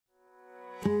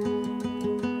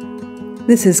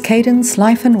This is Cadence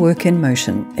Life and Work in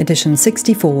Motion, edition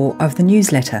 64 of the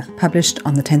newsletter, published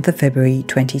on the 10th of February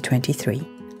 2023.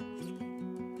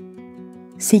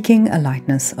 Seeking a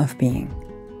lightness of being.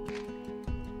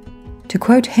 To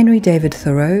quote Henry David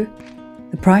Thoreau,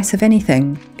 "The price of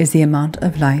anything is the amount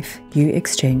of life you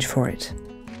exchange for it."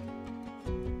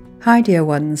 Hi dear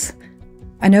ones.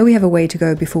 I know we have a way to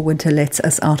go before winter lets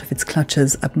us out of its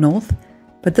clutches up north,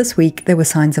 but this week there were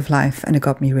signs of life and it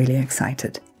got me really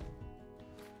excited.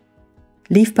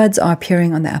 Leaf buds are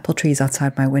appearing on the apple trees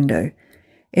outside my window.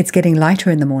 It's getting lighter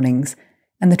in the mornings,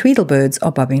 and the tweedlebirds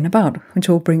are bobbing about, which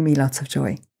will bring me lots of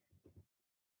joy.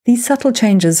 These subtle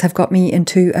changes have got me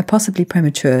into a possibly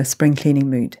premature spring cleaning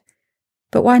mood.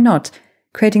 But why not?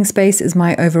 Creating space is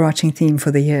my overarching theme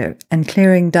for the year, and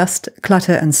clearing dust,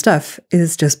 clutter, and stuff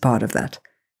is just part of that.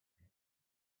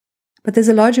 But there's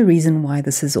a larger reason why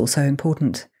this is also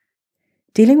important.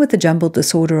 Dealing with the jumbled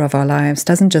disorder of our lives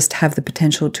doesn't just have the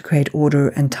potential to create order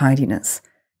and tidiness.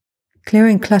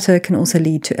 Clearing clutter can also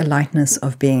lead to a lightness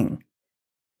of being.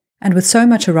 And with so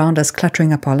much around us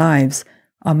cluttering up our lives,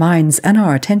 our minds, and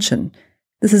our attention,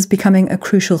 this is becoming a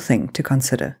crucial thing to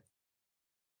consider.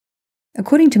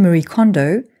 According to Marie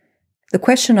Kondo, the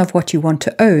question of what you want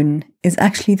to own is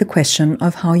actually the question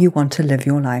of how you want to live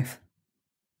your life.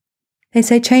 They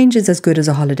say change is as good as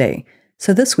a holiday.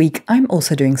 So this week, I'm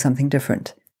also doing something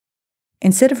different.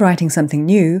 Instead of writing something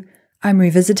new, I'm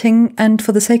revisiting and,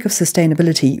 for the sake of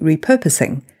sustainability,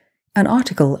 repurposing an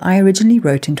article I originally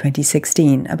wrote in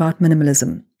 2016 about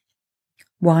minimalism.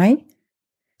 Why?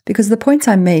 Because the points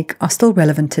I make are still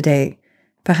relevant today,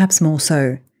 perhaps more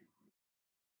so.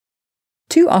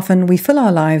 Too often, we fill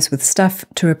our lives with stuff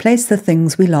to replace the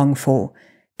things we long for,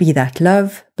 be that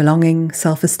love, belonging,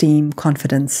 self-esteem,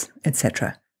 confidence,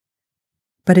 etc.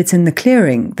 But it's in the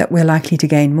clearing that we're likely to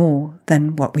gain more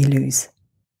than what we lose.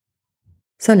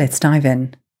 So let's dive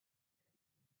in.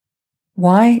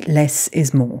 Why less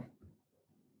is more?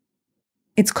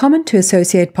 It's common to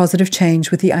associate positive change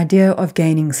with the idea of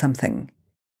gaining something.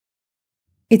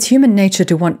 It's human nature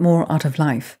to want more out of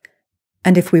life,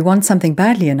 and if we want something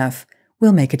badly enough,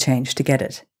 we'll make a change to get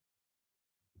it.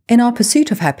 In our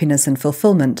pursuit of happiness and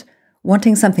fulfillment,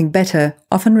 wanting something better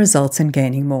often results in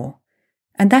gaining more.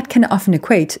 And that can often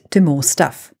equate to more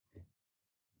stuff.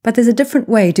 But there's a different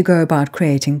way to go about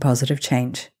creating positive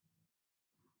change.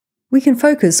 We can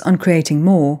focus on creating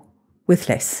more with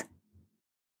less.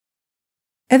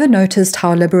 Ever noticed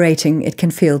how liberating it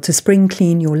can feel to spring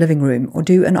clean your living room or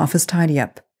do an office tidy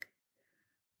up?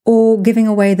 Or giving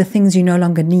away the things you no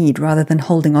longer need rather than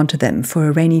holding onto them for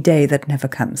a rainy day that never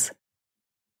comes?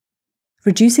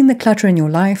 Reducing the clutter in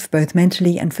your life, both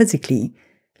mentally and physically,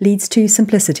 leads to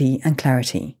simplicity and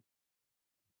clarity.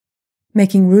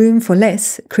 Making room for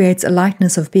less creates a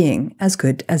lightness of being as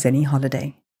good as any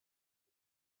holiday.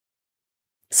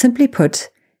 Simply put,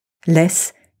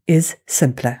 less is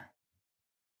simpler.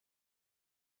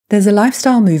 There's a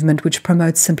lifestyle movement which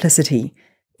promotes simplicity.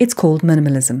 It's called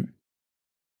minimalism.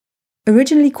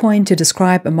 Originally coined to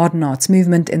describe a modern arts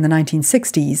movement in the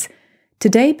 1960s,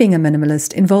 today being a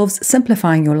minimalist involves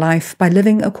simplifying your life by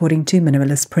living according to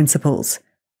minimalist principles.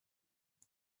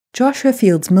 Joshua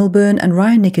Fields Milburn and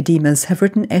Ryan Nicodemus have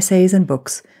written essays and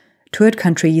books, toured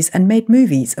countries, and made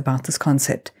movies about this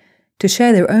concept to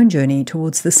share their own journey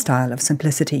towards this style of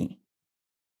simplicity.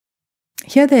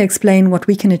 Here they explain what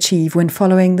we can achieve when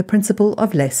following the principle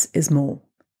of less is more.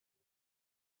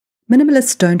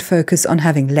 Minimalists don't focus on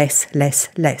having less, less,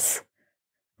 less.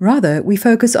 Rather, we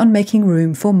focus on making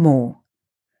room for more.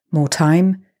 More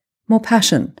time, more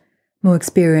passion, more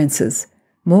experiences,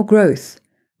 more growth,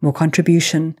 more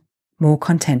contribution, more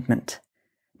contentment,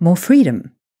 more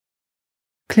freedom.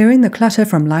 Clearing the clutter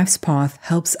from life's path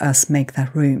helps us make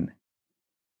that room.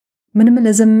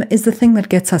 Minimalism is the thing that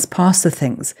gets us past the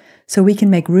things so we can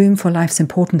make room for life's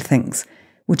important things,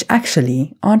 which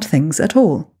actually aren't things at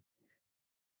all.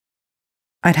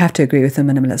 I'd have to agree with the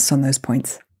minimalists on those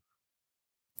points.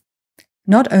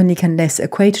 Not only can less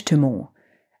equate to more,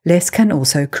 less can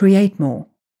also create more.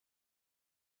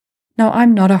 Now,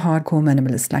 I'm not a hardcore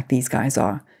minimalist like these guys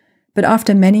are, but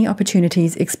after many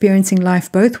opportunities experiencing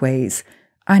life both ways,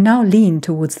 I now lean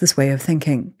towards this way of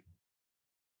thinking.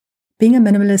 Being a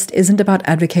minimalist isn't about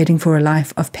advocating for a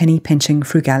life of penny-pinching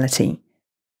frugality.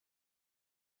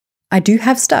 I do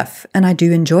have stuff, and I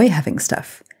do enjoy having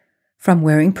stuff. From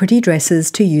wearing pretty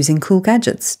dresses to using cool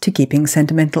gadgets to keeping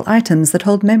sentimental items that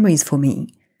hold memories for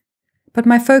me. But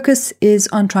my focus is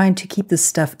on trying to keep this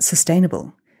stuff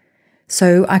sustainable.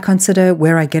 So I consider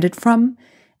where I get it from,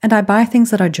 and I buy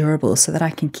things that are durable so that I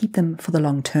can keep them for the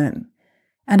long term.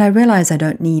 And I realize I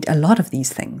don't need a lot of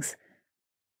these things.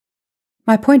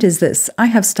 My point is this: I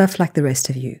have stuff like the rest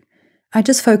of you. I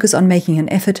just focus on making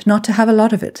an effort not to have a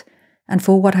lot of it, and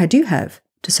for what I do have,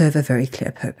 to serve a very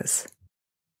clear purpose.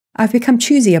 I've become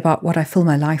choosy about what I fill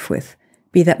my life with,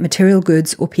 be that material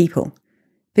goods or people,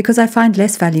 because I find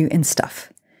less value in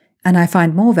stuff, and I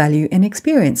find more value in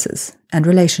experiences and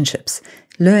relationships,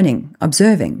 learning,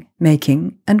 observing,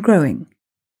 making, and growing.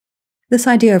 This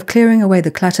idea of clearing away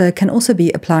the clutter can also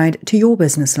be applied to your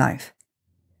business life.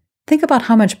 Think about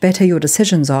how much better your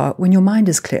decisions are when your mind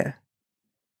is clear.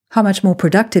 How much more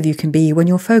productive you can be when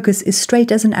your focus is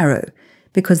straight as an arrow,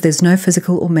 because there's no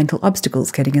physical or mental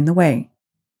obstacles getting in the way.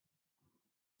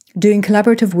 Doing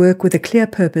collaborative work with a clear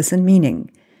purpose and meaning,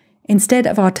 instead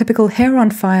of our typical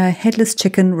hair-on-fire, headless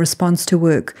chicken response to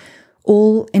work,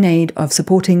 all in aid of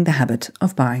supporting the habit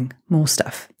of buying more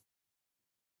stuff.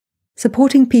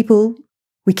 Supporting people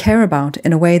we care about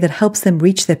in a way that helps them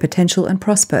reach their potential and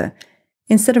prosper,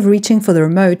 instead of reaching for the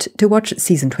remote to watch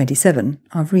season 27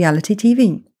 of reality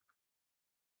TV.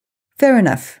 Fair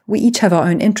enough, we each have our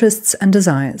own interests and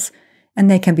desires, and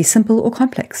they can be simple or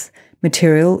complex,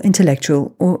 material,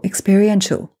 intellectual, or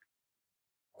experiential.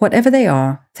 Whatever they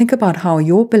are, think about how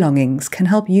your belongings can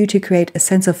help you to create a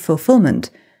sense of fulfillment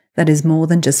that is more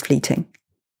than just fleeting.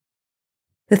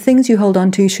 The things you hold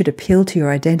on to should appeal to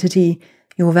your identity,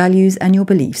 your values, and your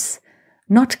beliefs,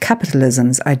 not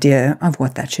capitalism's idea of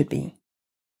what that should be.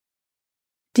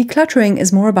 Decluttering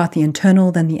is more about the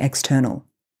internal than the external.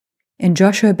 In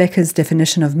Joshua Becker's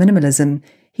definition of minimalism,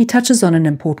 he touches on an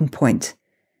important point.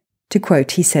 To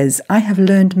quote, he says, "I have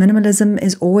learned minimalism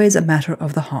is always a matter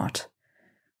of the heart.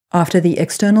 After the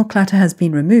external clutter has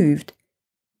been removed,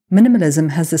 minimalism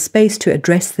has the space to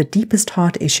address the deepest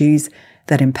heart issues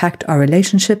that impact our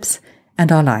relationships and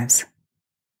our lives."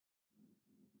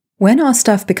 When our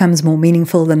stuff becomes more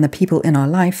meaningful than the people in our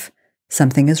life,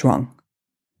 something is wrong.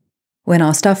 When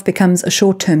our stuff becomes a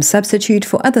short-term substitute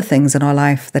for other things in our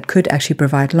life that could actually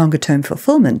provide longer-term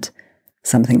fulfillment,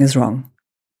 something is wrong.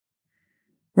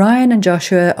 Ryan and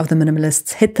Joshua of the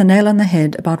Minimalists hit the nail on the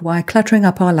head about why cluttering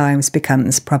up our lives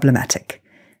becomes problematic.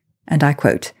 And I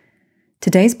quote,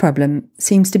 "Today's problem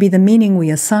seems to be the meaning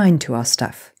we assign to our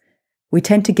stuff. We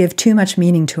tend to give too much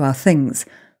meaning to our things,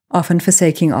 often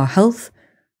forsaking our health,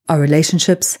 our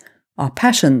relationships, our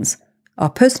passions, our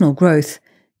personal growth,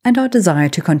 and our desire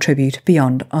to contribute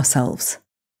beyond ourselves."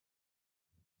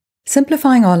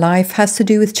 Simplifying our life has to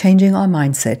do with changing our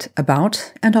mindset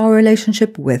about and our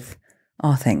relationship with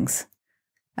our things.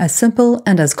 As simple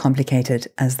and as complicated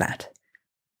as that.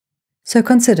 So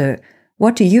consider,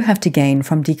 what do you have to gain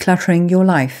from decluttering your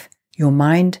life, your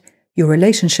mind, your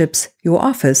relationships, your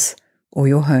office, or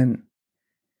your home?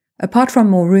 Apart from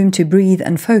more room to breathe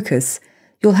and focus,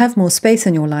 you'll have more space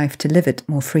in your life to live it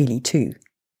more freely too.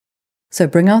 So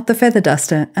bring out the feather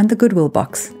duster and the Goodwill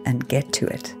box and get to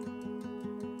it.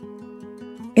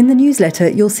 In the newsletter,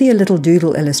 you'll see a little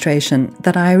doodle illustration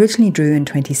that I originally drew in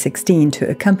 2016 to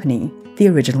accompany the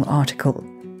original article.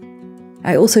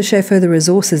 I also share further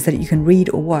resources that you can read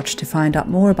or watch to find out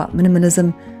more about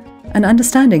minimalism and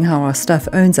understanding how our stuff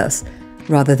owns us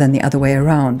rather than the other way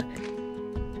around.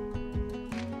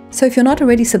 So if you're not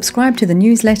already subscribed to the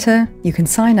newsletter, you can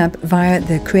sign up via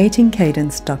the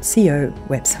creatingcadence.co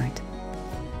website.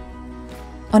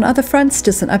 On other fronts,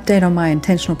 just an update on my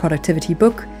Intentional Productivity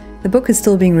book. The book is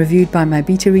still being reviewed by my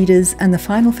beta readers, and the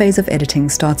final phase of editing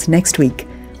starts next week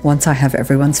once I have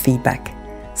everyone's feedback.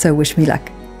 So wish me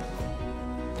luck.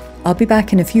 I'll be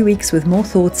back in a few weeks with more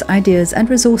thoughts, ideas, and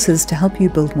resources to help you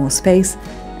build more space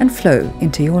and flow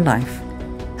into your life,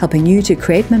 helping you to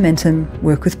create momentum,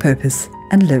 work with purpose,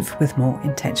 and live with more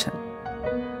intention.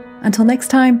 Until next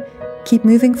time, keep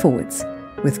moving forwards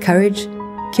with courage,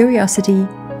 curiosity,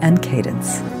 and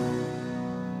cadence.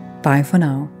 Bye for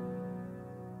now.